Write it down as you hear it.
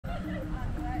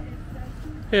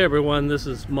Hey everyone, this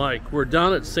is Mike. We're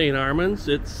down at St. Armands.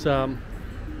 It's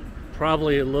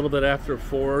probably a little bit after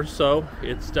 4 or so.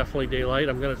 It's definitely daylight.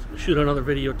 I'm going to shoot another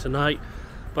video tonight,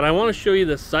 but I want to show you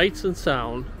the sights and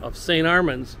sound of St.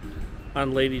 Armands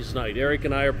on Ladies Night. Eric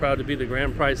and I are proud to be the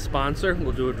grand prize sponsor.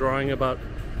 We'll do a drawing about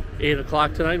 8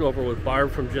 o'clock tonight over with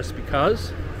Barb from Just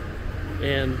Because,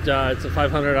 and it's a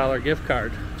 $500 gift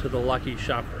card to the lucky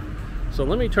shopper. So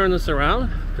let me turn this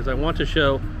around because I want to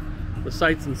show the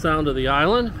sights and sound of the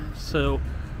island. So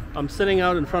I'm sitting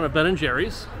out in front of Ben &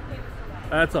 Jerry's.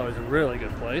 That's always a really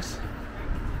good place.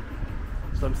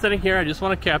 So I'm sitting here, I just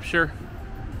want to capture,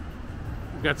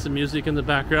 we've got some music in the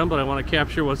background, but I want to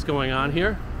capture what's going on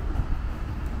here.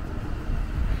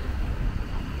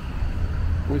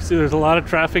 We see there's a lot of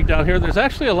traffic down here. There's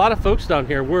actually a lot of folks down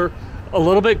here. We're a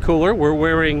little bit cooler. We're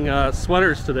wearing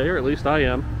sweaters today, or at least I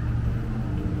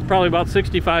am. It's probably about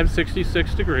 65,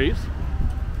 66 degrees.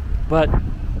 But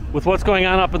with what's going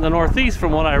on up in the Northeast,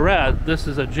 from what I read, this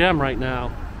is a gem right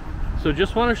now. So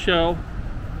just want to show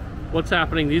what's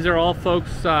happening. These are all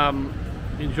folks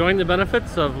enjoying the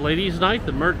benefits of Ladies Night.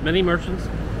 Many merchants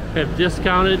have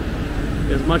discounted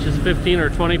as much as 15 or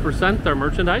 20% their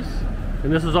merchandise.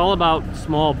 And this is all about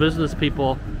small business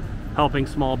people helping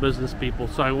small business people.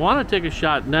 So I want to take a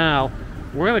shot now.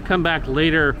 We're going to come back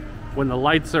later when the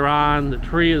lights are on, the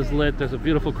tree is lit. There's a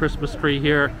beautiful Christmas tree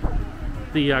here.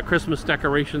 The Christmas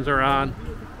decorations are on,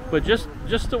 but just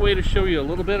a way to show you a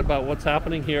little bit about what's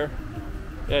happening here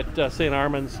at St.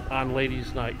 Armands on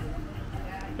Ladies Night.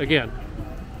 Again,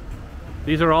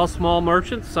 these are all small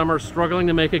merchants. Some are struggling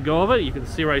to make a go of it. You can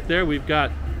see right there we've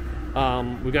got a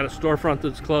storefront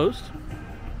that's closed.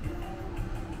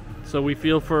 So we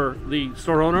feel for the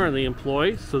store owner and the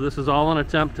employees. So this is all an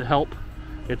attempt to help.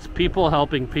 It's people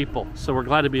helping people. So we're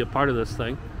glad to be a part of this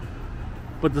thing.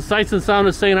 But the sights and sound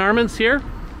of St. Armands here,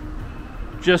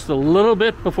 just a little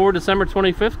bit before December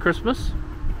 25th, Christmas.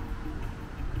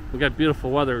 We got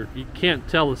beautiful weather. You can't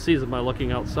tell the season by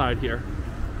looking outside here.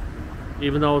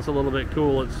 Even though it's a little bit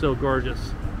cool, it's still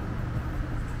gorgeous.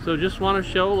 So just want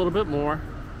to show a little bit more.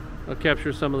 I'll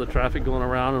capture some of the traffic going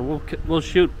around, and we'll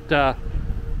shoot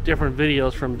different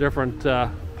videos from different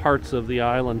parts of the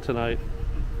island tonight.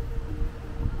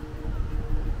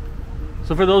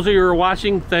 So for those of you who are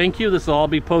watching, thank you. This will all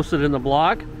be posted in the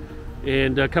blog.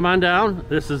 And come on down.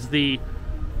 This is the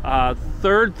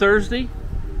third Thursday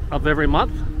of every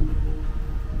month.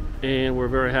 And we're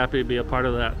very happy to be a part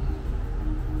of that.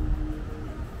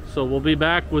 So we'll be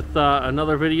back with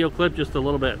another video clip just a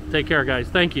little bit. Take care, guys.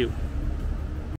 Thank you.